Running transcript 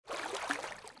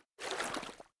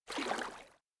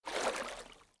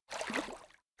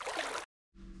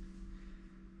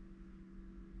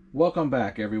Welcome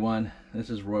back, everyone. This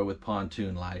is Roy with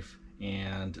Pontoon Life,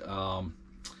 and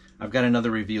I've got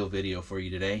another reveal video for you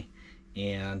today.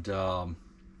 And I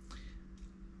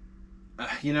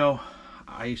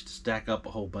used to stack up a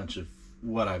whole bunch of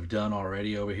what I've done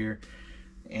already over here,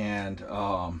 and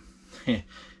I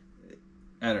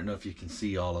don't know if you can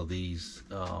see all of these,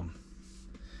 the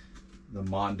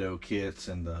Mondo kits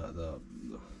and the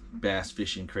bass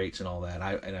fishing crates and all that.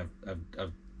 I've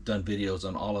done videos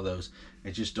on all of those. I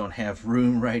just don't have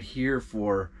room right here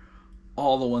for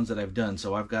all the ones that I've done,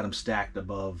 so I've got them stacked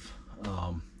above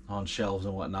on shelves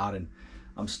and whatnot, and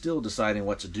I'm still deciding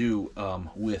what to do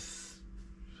with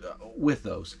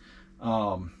those.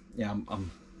 Yeah,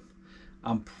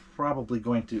 I'm probably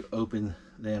going to open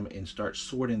them and start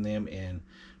sorting them and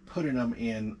putting them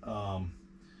in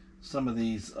some of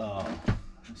these. Let's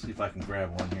see if I can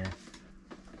grab one here.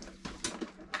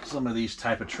 Some of these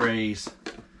type of trays.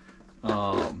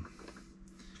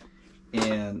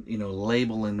 And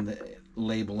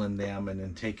labeling them, and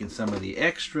then taking some of the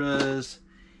extras,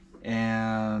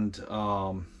 and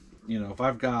if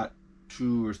I've got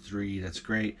 2 or 3, that's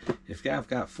great. If I've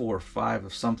got 4 or 5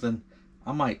 of something,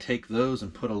 I might take those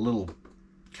and put a little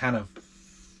kind of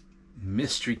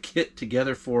mystery kit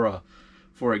together for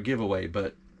a giveaway.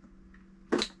 But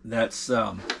that's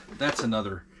down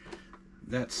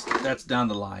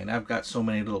the line. I've got so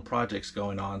many little projects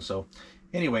going on. So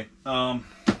anyway, our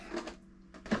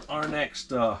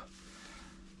next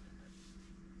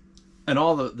and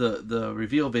all the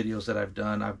reveal videos that I've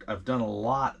done, I've done a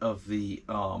lot of the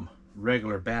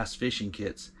regular bass fishing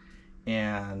kits,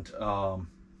 and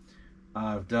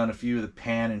I've done a few of the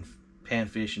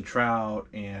panfish and trout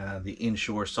and the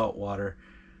inshore saltwater.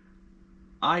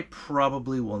 I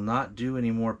probably will not do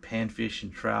any more panfish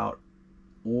and trout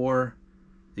or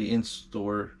the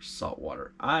in-store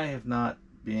saltwater. I have not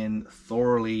been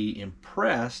thoroughly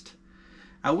impressed.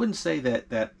 I wouldn't say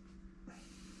that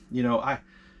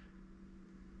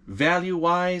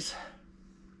value-wise,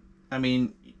 I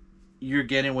mean, you're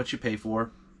getting what you pay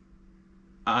for.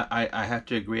 I have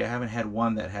to agree. I haven't had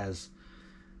one that has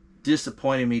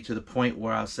disappointed me to the point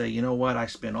where I'll say, you know what, I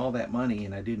spent all that money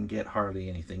and I didn't get hardly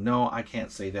anything. No, I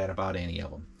can't say that about any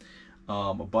of them.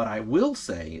 But I will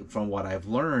say, from what I've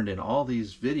learned in all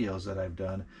these videos that I've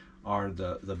done, are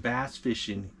the bass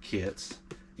fishing kits,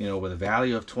 with a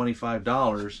value of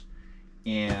 $25,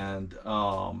 and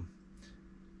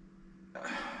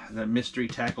the mystery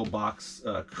tackle box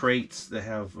crates that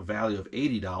have a value of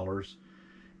 $80,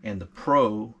 and the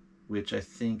Pro, which I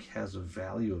think has a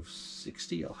value of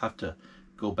 $60. I'll have to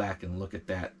go back and look at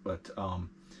that, but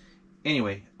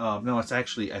anyway, no, it's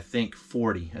actually, I think,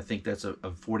 $40. I think that's a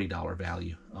 $40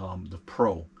 value, the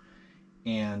Pro.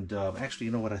 And actually,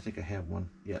 you know what? I think I have one.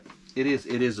 Yeah, it is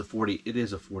a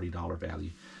 $40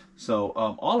 value. So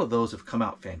all of those have come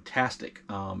out fantastic.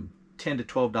 $10 to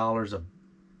 $12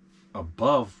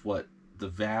 above what the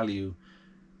value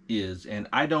is, and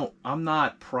I'm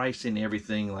not pricing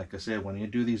everything. Like I said, when you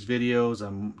do these videos,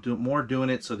 I'm doing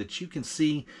it so that you can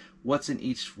see what's in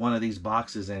each one of these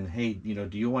boxes. And hey,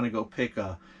 do you want to go pick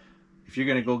if you're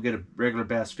going to go get a regular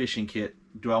bass fishing kit,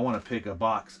 do I want to pick a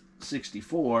box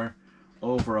 64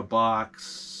 over a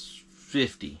box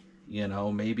 50?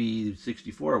 Maybe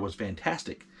 64 was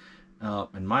fantastic,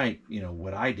 and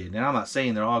what I did. And I'm not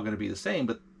saying they're all going to be the same,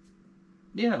 but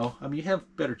I mean, you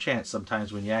have better chance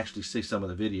sometimes when you actually see some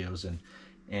of the videos,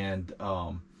 and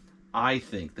I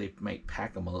think they might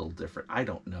pack them a little different. I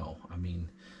don't know. I mean,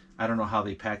 I don't know how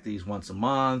they pack these once a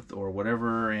month or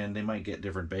whatever, and they might get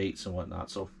different baits and whatnot.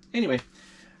 So anyway,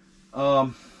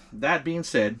 that being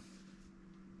said,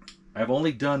 I've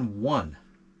only done one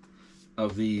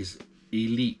of these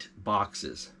elite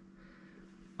boxes,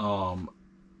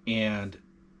 and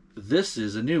this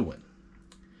is a new one.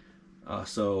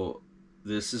 So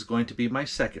this is going to be my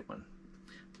second one,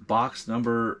 box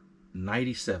number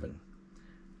 97.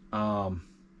 I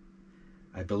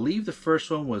believe the first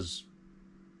one was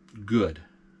good.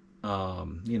 I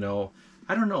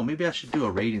don't know, maybe I should do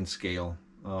a rating scale,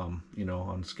 on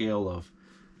a scale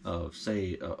of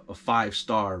say a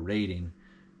 5-star rating.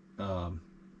 I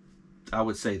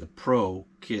would say the Pro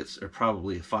kits are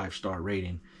probably a 5-star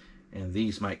rating, and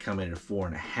these might come in at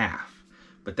 4.5.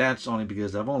 But that's only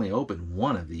because I've only opened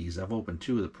one of these. I've opened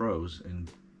 2 of the Pros, and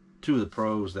 2 of the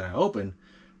Pros that I opened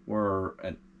were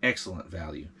an excellent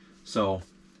value. So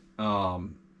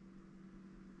let's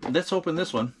open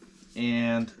this one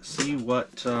and see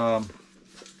what's in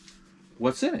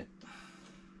it.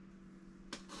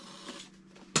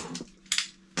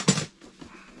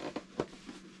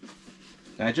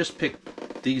 I just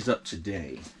picked these up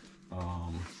today.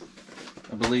 I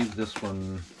believe this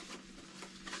one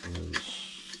is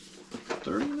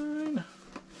 39.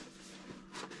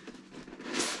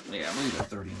 Yeah, I believe it's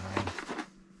 39.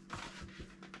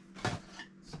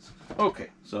 Okay,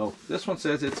 so this one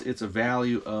says it's a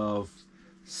value of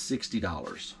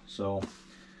 $60. So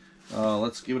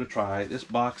let's give it a try. This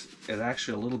box is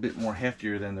actually a little bit more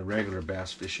heftier than the regular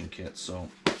bass fishing kit, so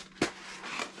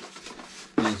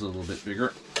it is a little bit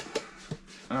bigger.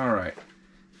 All right,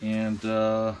 and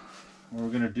what we're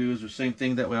gonna do is the same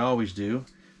thing that we always do.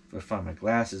 If I find my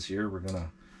glasses here, we're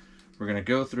gonna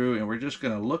go through and we're just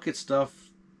gonna look at stuff.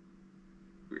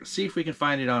 See if we can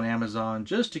find it on Amazon,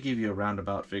 just to give you a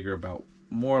roundabout figure about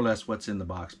more or less what's in the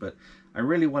box. But I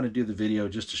really want to do the video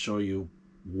just to show you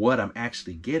what I'm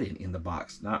actually getting in the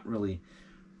box, not really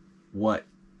what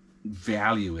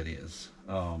value it is,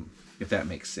 if that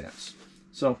makes sense.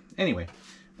 So anyway,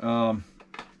 of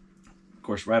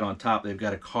course, right on top they've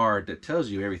got a card that tells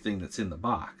you everything that's in the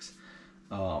box.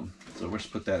 So we'll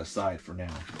just put that aside for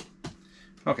now.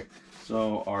 Okay,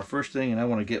 so our first thing, and I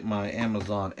want to get my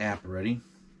Amazon app ready.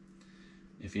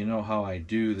 If you know how I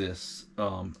do this,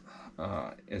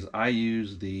 is I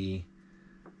use the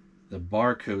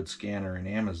barcode scanner in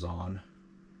Amazon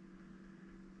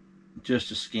just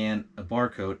to scan a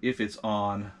barcode if it's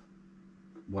on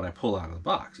what I pull out of the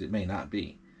box. It may not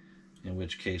be, in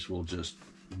which case we'll just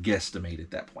guesstimate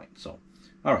at that point. So,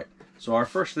 all right, so our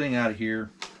first thing out of here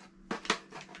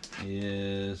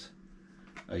is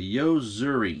a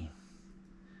Yo-Zuri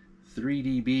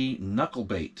 3DB knuckle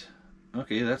bait.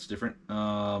 Okay, that's different.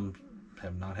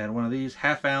 Have not had one of these.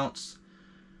 Half ounce,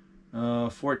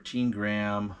 14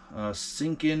 gram,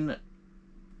 Sinkin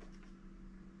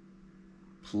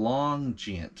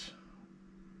Plongeant.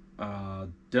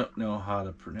 Don't know how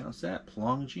to pronounce that.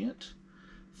 Plongeant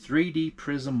 3D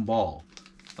prism ball.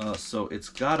 So it's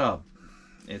got a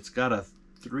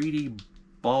 3D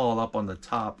ball up on the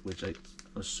top, which I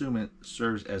assume it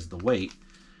serves as the weight.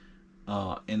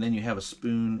 And then you have a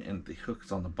spoon and the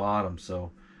hook's on the bottom.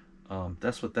 So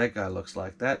that's what that guy looks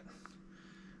like. That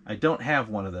I don't have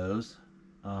one of those.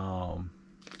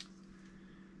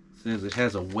 Says it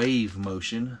has a wave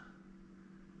motion.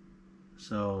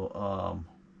 So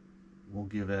we'll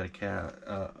give that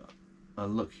a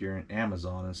look here in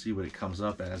Amazon and see what it comes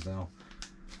up as. Now,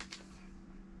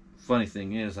 funny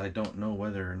thing is, I don't know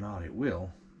whether or not it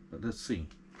will, but let's see.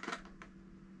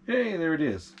 Hey, there it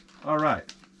is. All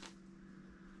right.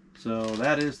 So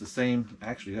that is the same,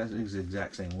 actually that is the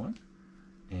exact same one.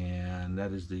 And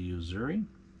that is the Yo-Zuri.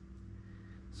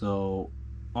 So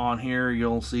on here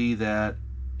you'll see that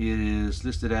it is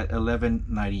listed at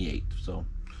 $11.98. So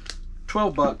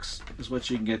 12 bucks is what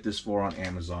you can get this for on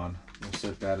Amazon. We'll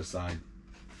set that aside.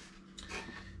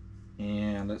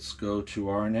 And let's go to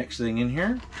our next thing in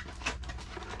here.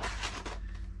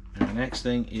 And our next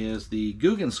thing is the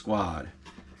Googan Squad.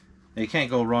 Now, you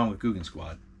can't go wrong with Googan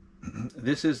Squad.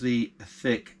 This is the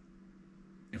thick,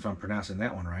 if I'm pronouncing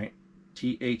that one right,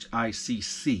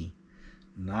 THICC,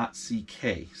 not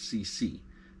CK, CC.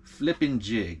 Flippin'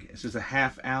 Jig. This is a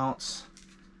half ounce.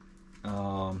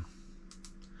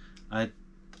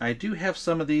 I do have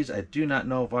some of these. I do not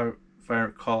know if I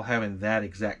recall having that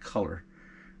exact color.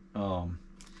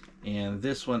 And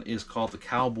this one is called the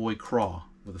Cowboy Craw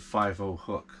with a 5/0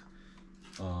 hook.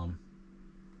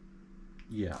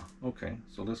 Yeah, okay,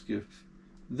 so let's give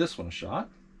this one a shot.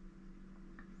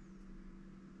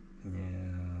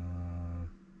 And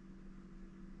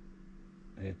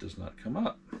it does not come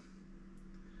up.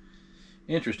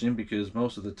 Interesting, because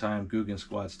most of the time Googan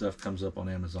Squad stuff comes up on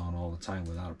Amazon all the time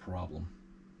without a problem.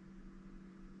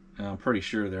 And I'm pretty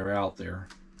sure they're out there.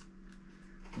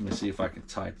 Let me see if I can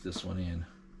type this one in.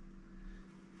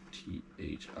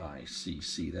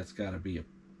 THICC. That's got to be a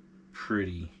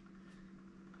pretty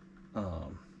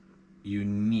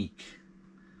unique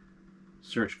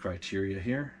search criteria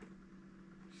here.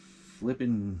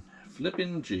 Flippin'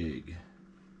 Jig.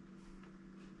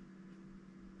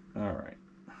 Alright.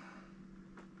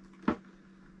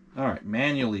 Alright,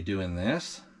 manually doing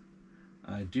this,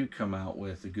 I do come out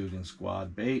with the Googan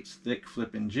Squad baits, thick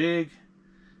Flippin' Jig.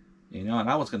 You know, and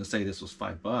I was going to say this was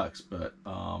 $5, but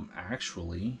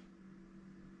actually,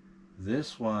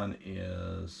 this one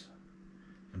is,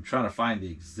 I'm trying to find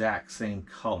the exact same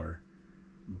color.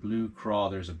 Blue craw,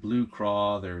 there's a blue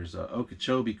craw, there's a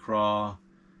Okeechobee craw.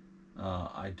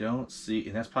 I don't see,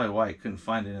 and that's probably why I couldn't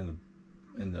find it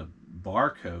in the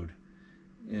barcode,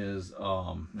 is,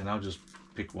 and I'll just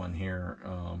pick one here.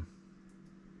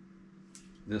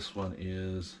 This one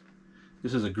is,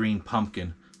 this is a green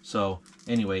pumpkin. So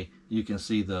anyway, you can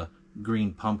see the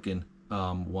green pumpkin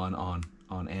one on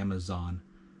Amazon.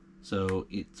 So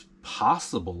it's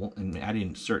possible, and I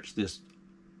didn't search this,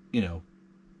 you know,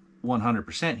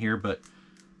 100% here, but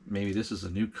maybe this is a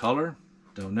new color.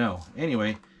 Don't know.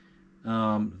 Anyway,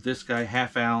 this guy,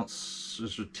 half ounce,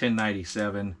 this was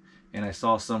 $10.97, and I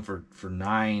saw some for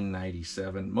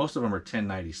 $9.97. Most of them are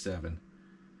 $10.97.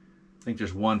 I think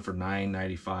there's one for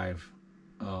 $9.95,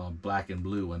 black and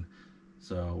blue one.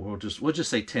 So we'll just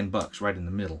say $10 right in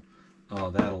the middle.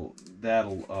 That'll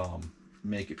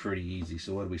make it pretty easy.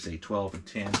 So what do we say? 12 and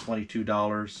 10,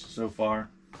 $22 so far.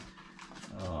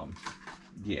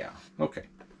 Yeah. Okay.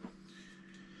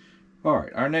 All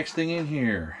right. Our next thing in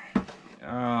here.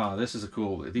 This is a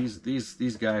cool.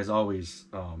 These guys always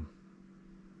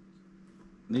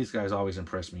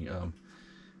impress me.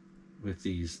 With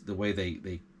the way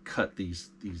they cut these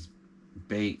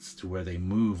baits to where they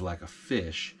move like a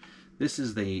fish. This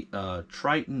is the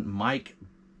Triton Mike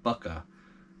Bucca.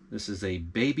 This is a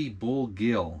baby bull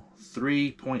gill,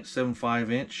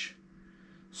 3.75 inch,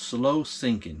 slow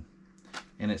sinking,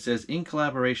 and it says in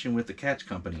collaboration with the Catch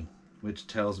Company, which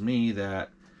tells me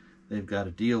that they've got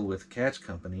a deal with Catch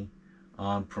Company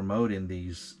on promoting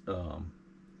these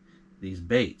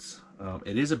baits.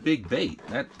 It is a big bait.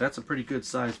 That's a pretty good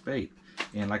sized bait.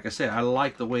 And like I said, I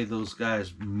like the way those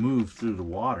guys move through the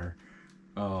water.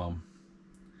 So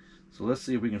let's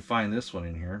see if we can find this one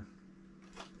in here.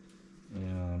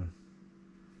 And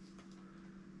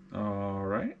all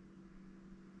right.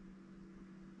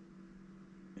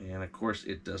 And of course,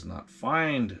 it does not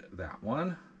find that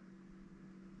one,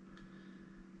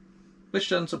 which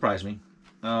doesn't surprise me.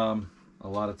 A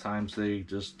lot of times they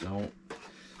just don't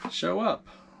show up.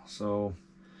 So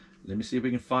let me see if we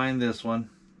can find this one.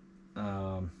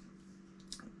 I'm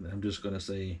just going to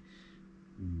say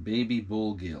baby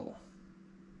bull gill.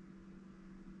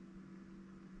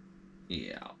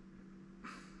 Yeah.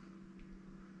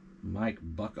 Mike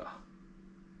Bucca.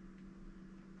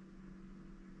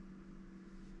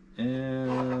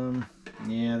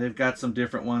 Yeah, they've got some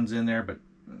different ones in there, but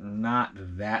not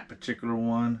that particular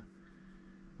one.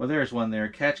 Well, there's one there.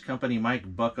 Catch Company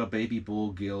Mike Bucca baby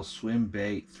bull gill swim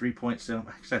bait 3.7.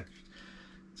 Like I said,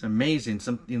 it's amazing.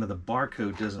 The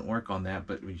barcode doesn't work on that,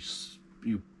 but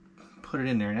you put it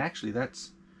in there, and actually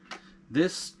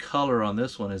this color on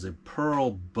this one is a pearl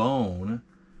bone,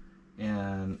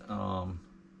 and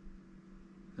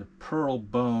the pearl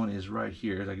bone is right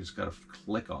here. I just got to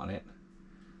click on it.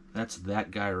 That's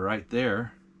that guy right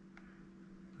there.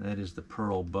 That is the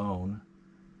pearl bone,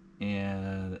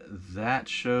 and that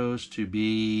shows to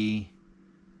be,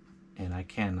 and I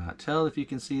cannot tell if you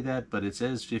can see that, but it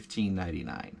says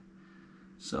 $15.99.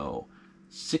 So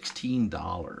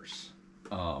 $16.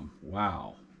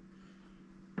 Wow.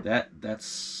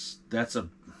 That's a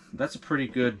pretty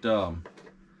good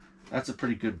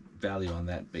value on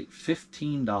that bait.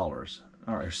 $15.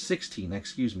 Or 16,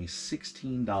 excuse me,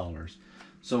 $16.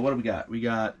 So what do we got? We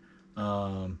got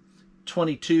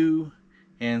 22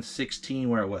 and 16.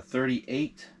 We're at what,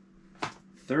 38?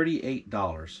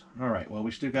 $38. All right, well, we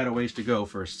still got a ways to go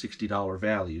for a $60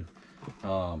 value.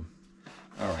 All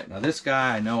right, now this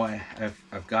guy, I know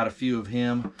I've got a few of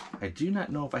him. I do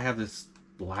not know if I have this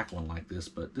black one like this,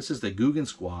 but this is the Googan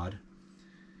Squad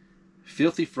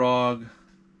Filthy Frog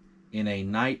in a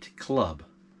Night Club.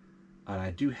 And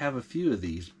I do have a few of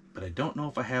these, but I don't know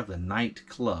if I have the Night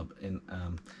Club. And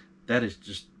that is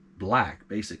just black,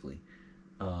 basically,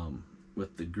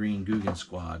 with the green Googan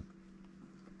Squad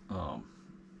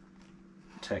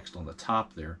text on the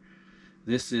top there.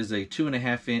 This is a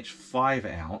 2.5 inch 5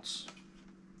 ounce.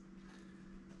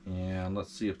 And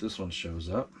let's see if this one shows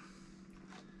up.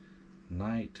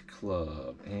 Night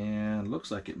Club. And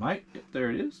looks like it might. Yep, there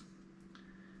it is.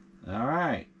 All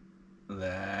right.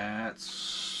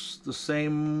 That's the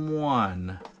same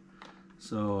one.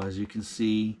 So as you can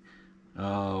see,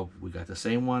 we got the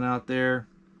same one out there.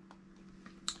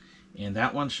 And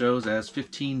that one shows as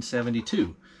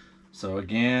 $15.72. So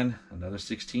again, another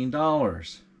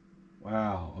 $16.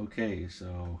 Wow. Okay.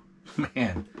 So,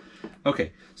 man.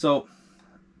 Okay. So,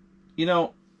 you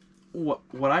know,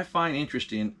 what I find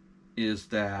interesting is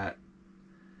that,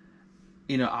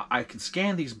 you know, I can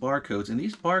scan these barcodes, and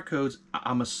these barcodes,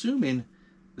 I'm assuming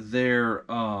they're,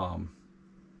 let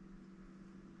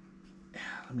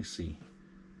me see.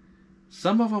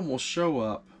 Some of them will show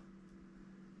up,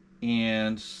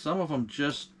 and some of them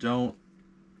just don't,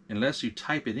 unless you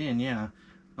type it in, yeah.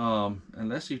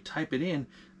 Unless you type it in,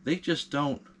 they just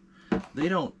don't, they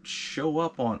don't show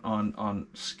up on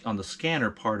the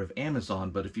scanner part of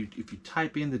Amazon. But if you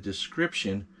type in the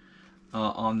description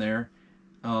on there,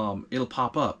 it'll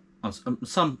pop up on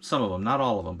some of them, not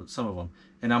all of them, but some of them.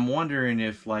 And I'm wondering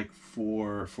if, like,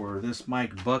 for this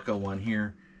Mike Bucca one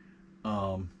here,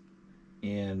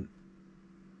 and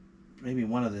maybe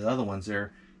one of the other ones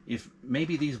there, if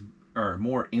maybe these are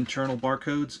more internal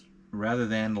barcodes rather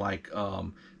than like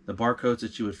the barcodes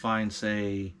that you would find,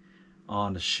 say,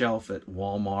 on the shelf at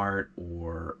Walmart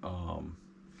or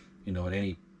you know, at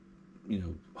any, you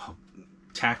know,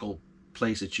 tackle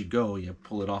place that you go, you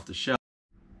pull it off the shelf.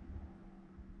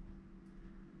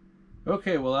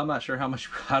 Okay, well, I'm not sure how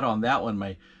much we got on that one.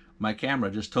 My camera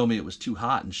just told me it was too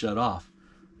hot and shut off.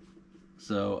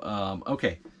 So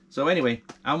okay, so anyway,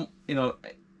 I'm, you know,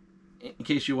 in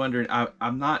case you're wondering,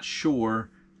 I'm not sure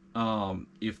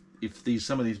if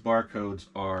some of these barcodes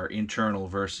are internal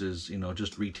versus, you know,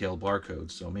 just retail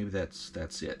barcodes. So maybe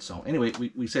that's it. So anyway,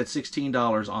 we said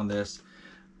 $16 on this.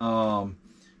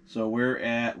 So we're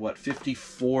at what,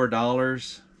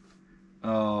 $54.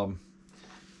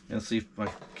 Let's see if my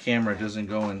camera doesn't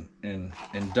go and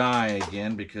die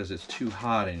again because it's too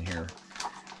hot in here.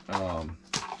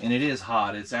 And it is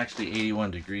hot. It's actually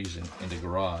 81 degrees in the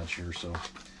garage here. So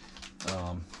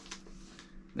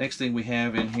next thing we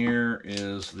have in here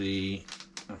is the,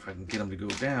 if I can get them to go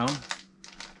down,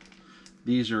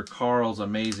 these are Carl's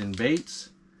Amazing Baits.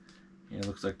 And it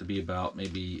looks like to be about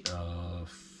maybe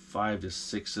 5 to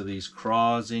 6 of these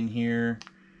craws in here.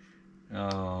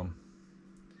 Yeah,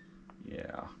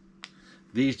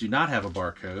 these do not have a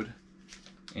barcode,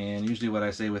 and usually what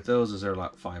I say with those is they're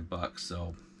like $5.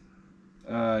 So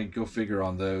go figure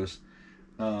on those.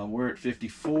 We're at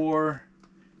 54,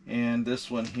 and this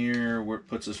one here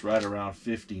puts us right around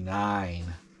 59.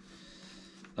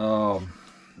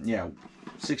 Yeah,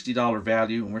 $60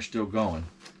 value, and we're still going.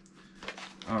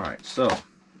 All right, so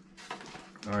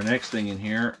our next thing in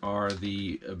here are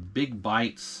the Big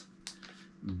Bites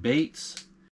baits.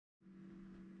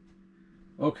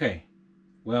 Okay,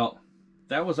 well,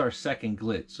 that was our second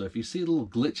glitch. So if you see little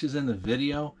glitches in the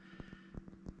video,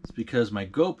 it's because my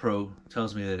GoPro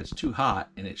tells me that it's too hot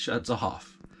and it shuts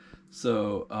off.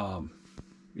 So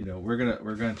you know, we're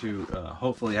going to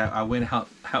hopefully I went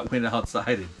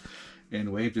outside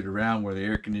and waved it around where the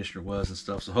air conditioner was and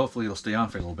stuff. So hopefully it'll stay on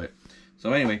for a little bit.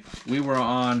 So anyway, we were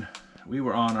on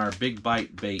our Big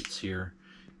Bite baits here,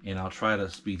 and I'll try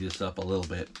to speed this up a little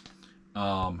bit.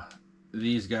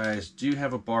 These guys do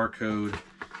have a barcode,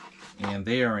 and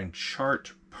they are in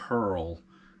Chart Pearl.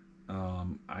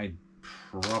 I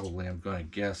probably am going to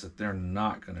guess that they're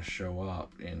not going to show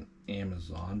up in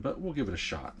Amazon, but we'll give it a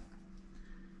shot.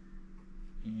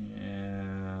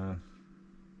 And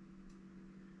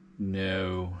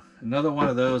no, another one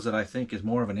of those that I think is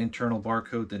more of an internal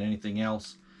barcode than anything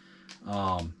else.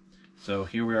 So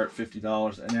here we are at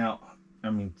 $50, and now,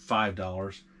 I mean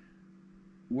 $5.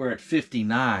 We're at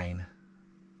 59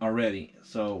 already.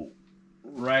 So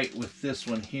right with this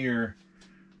one here,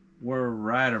 we're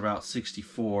right about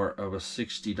 64 of a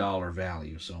 $60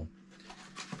 value. So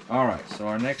all right, so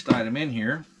our next item in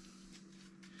here,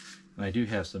 and I do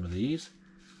have some of these,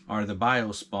 are the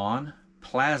Biospawn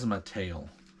Plasma Tail.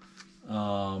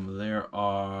 There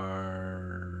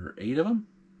are 8 of them.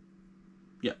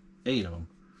 Yep, 8 of them.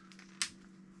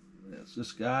 That's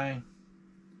this guy,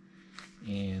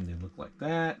 and they look like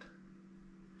that,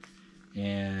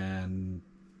 and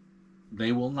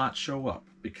they will not show up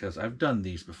because I've done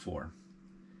these before.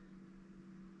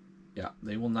 Yeah,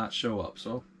 they will not show up.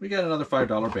 So we got another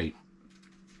 $5 bait.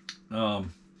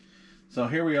 So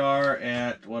here we are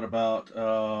at what,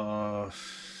 about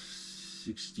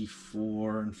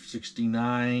 64 and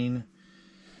 69,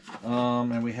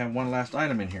 and we have one last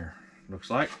item in here, looks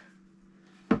like.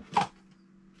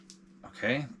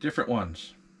 Okay, different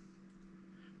ones.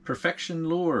 Perfection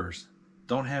Lures,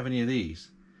 don't have any of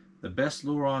these. The best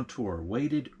lure on tour,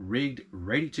 weighted, rigged,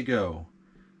 ready to go.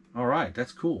 All right,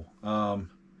 that's cool.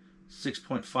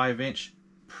 6.5 inch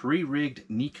pre-rigged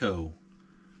Nico.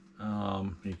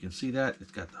 You can see that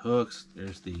it's got the hooks.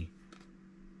 There's the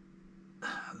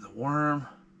worm.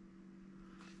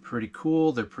 Pretty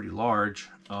cool. They're pretty large.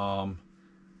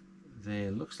 They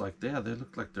look like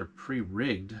they're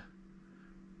pre-rigged.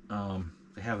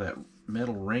 They have that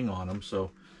metal ring on them.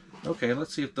 So okay,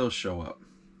 let's see if those show up.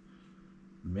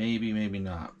 Maybe, maybe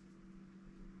not.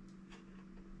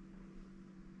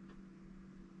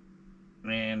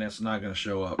 Man, that's not going to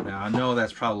show up. Now I know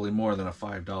that's probably more than a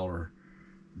 $5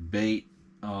 bait,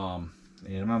 and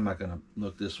I'm not going to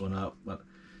look this one up. But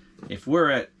if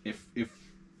we're at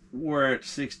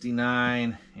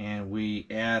 69 and we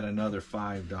add another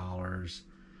 $5,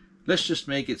 let's just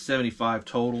make it 75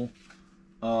 total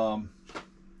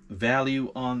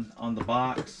value on the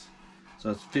box. So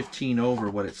it's 15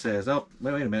 over what it says. Oh,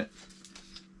 wait a minute.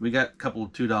 We got a couple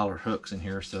of $2 hooks in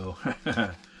here, so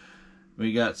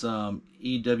we got some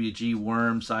EWG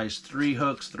worm size 3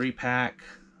 hooks, 3-pack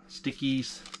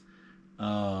stickies.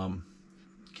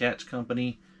 Catch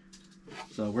Company.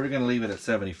 So we're going to leave it at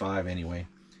 75 anyway.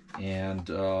 And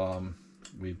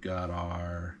we've got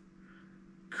our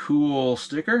cool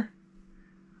sticker.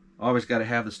 Always got to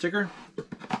have the sticker.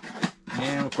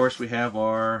 And of course we have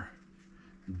our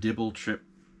Dibble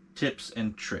tips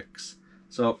and tricks.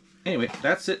 So anyway,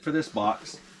 that's it for this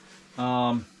box.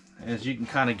 As you can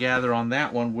kind of gather on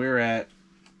that one, we're at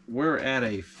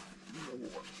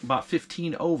about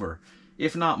 15 over,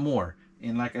 if not more.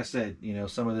 And like I said, you know,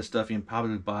 some of this stuff you can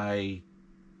probably buy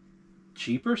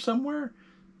cheaper somewhere.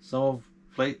 Some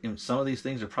of these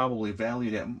things are probably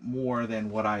valued at more than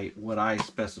what I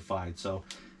specified. So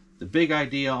the big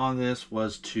idea on this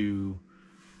was to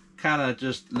kind of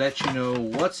just let you know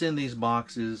what's in these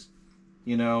boxes.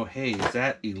 You know, hey, is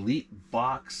that Elite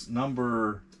box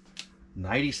number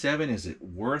 97, is it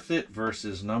worth it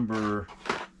versus number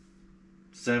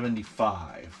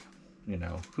 75? You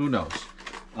know, who knows?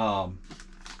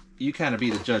 You kind of be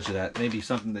the judge of that. Maybe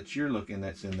something that you're looking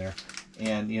that's in there.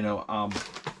 And, you know,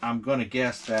 I'm going to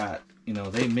guess that, you know,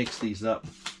 they mix these up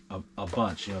a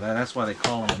bunch. You know, that's why they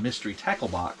call them a mystery tackle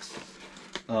box.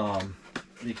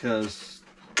 Because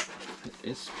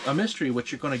it's a mystery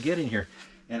what you're going to get in here.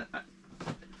 And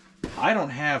I don't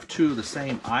have two of the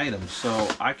same items, so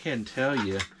I can't tell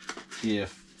you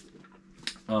if,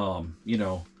 you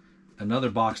know, another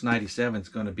box 97 is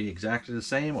going to be exactly the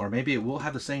same, or maybe it will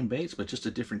have the same baits, but just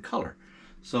a different color.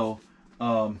 So,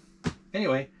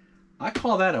 anyway, I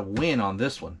call that a win on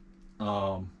this one.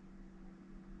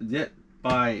 That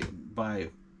by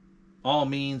all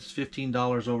means,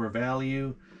 $15 over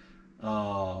value.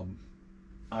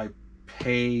 I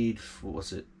paid, what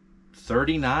was it,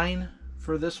 $39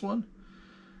 for this one,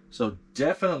 so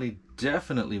definitely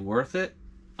worth it.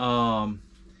 So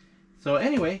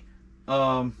anyway,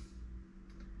 and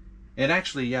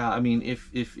actually, yeah, I mean,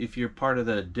 if you're part of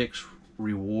the Dick's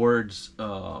Rewards,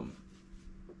 as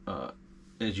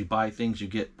you buy things, you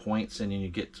get points and then you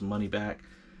get some money back.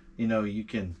 You know, you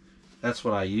can. That's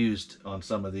what I used on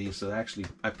some of these. So actually,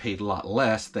 I paid a lot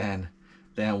less than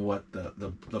what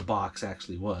the box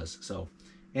actually was. So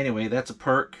anyway, that's a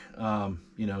perk.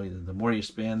 You know, the more you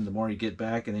spend, the more you get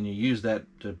back, and then you use that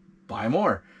to buy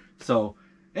more. So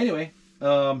anyway,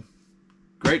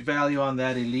 great value on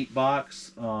that Elite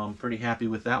box. Pretty happy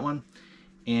with that one.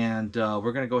 And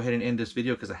we're going to go ahead and end this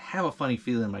video because I have a funny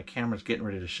feeling my camera's getting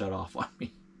ready to shut off on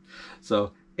me.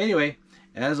 So anyway,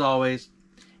 as always,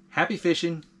 happy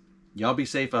fishing. Y'all be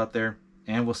safe out there,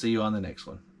 and we'll see you on the next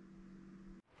one.